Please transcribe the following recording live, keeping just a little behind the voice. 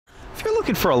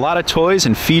looking for a lot of toys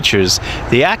and features,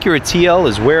 the Acura TL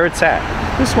is where it's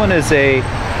at. This one is a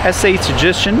SH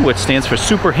edition, which stands for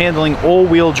Super Handling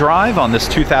All-Wheel Drive on this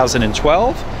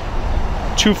 2012.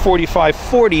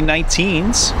 245/40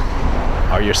 19s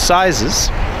are your sizes.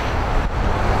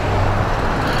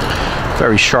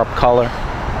 Very sharp color.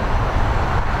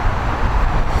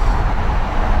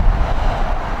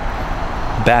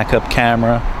 Backup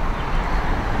camera.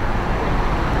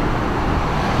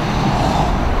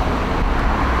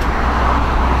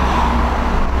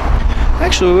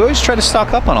 Actually, we always try to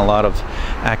stock up on a lot of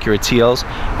Acura TLs,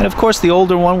 and of course the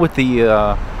older one with the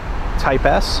Type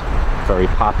S, very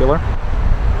popular.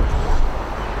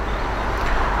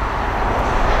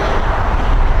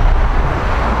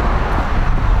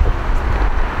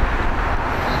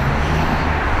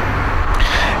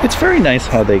 It's very nice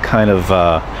how they kind of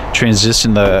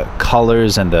transition the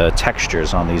colors and the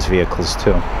textures on these vehicles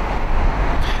too.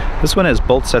 This one has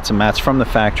both sets of mats from the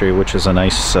factory, which is a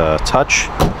nice touch.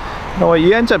 You know what,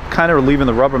 you end up kind of leaving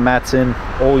the rubber mats in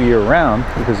all year round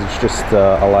because it's just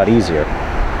a lot easier.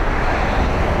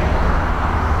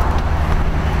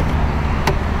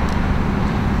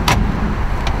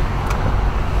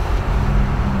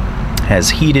 Has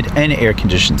heated and air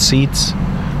conditioned seats.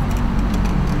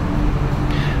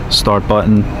 Start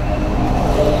button.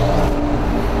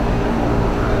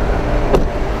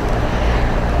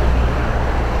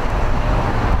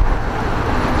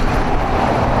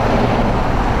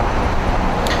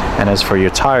 And as for your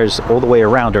tires, all the way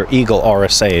around are Eagle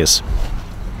RSAs.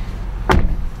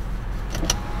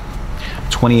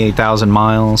 28,000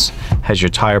 miles, has your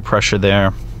tire pressure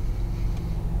there.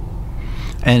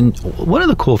 And one of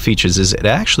the cool features is it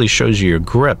actually shows you your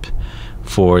grip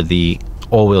for the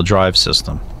all-wheel drive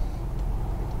system.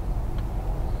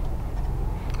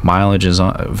 Mileage is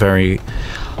very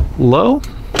low.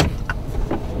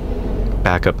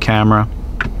 Backup camera.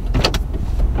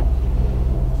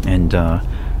 And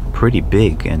pretty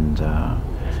big and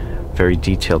very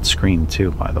detailed screen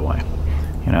too, by the way.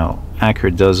 You know,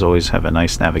 Acura does always have a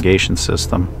nice navigation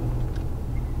system.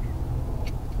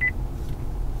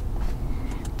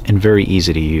 And very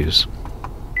easy to use.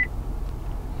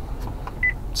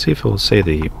 Let's see if it will say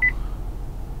the...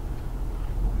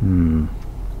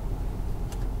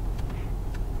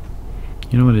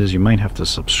 You know what it is? You might have to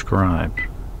subscribe.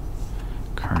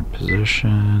 Current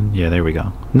position. Yeah, there we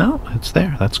go. No, it's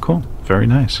there. That's cool. Very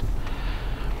nice.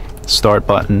 Start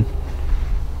button.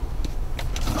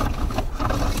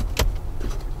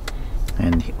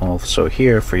 And also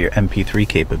here for your MP3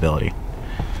 capability.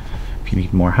 If you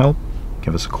need more help,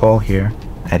 give us a call here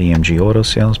at EMG Auto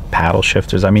Sales. Paddle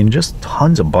shifters. I mean, just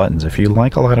tons of buttons. If you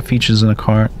like a lot of features in a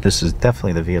car, this is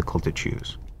definitely the vehicle to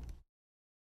choose.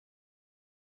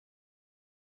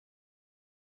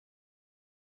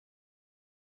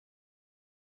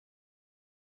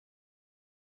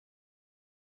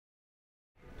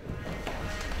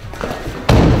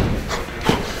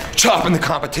 Chopping the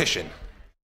competition.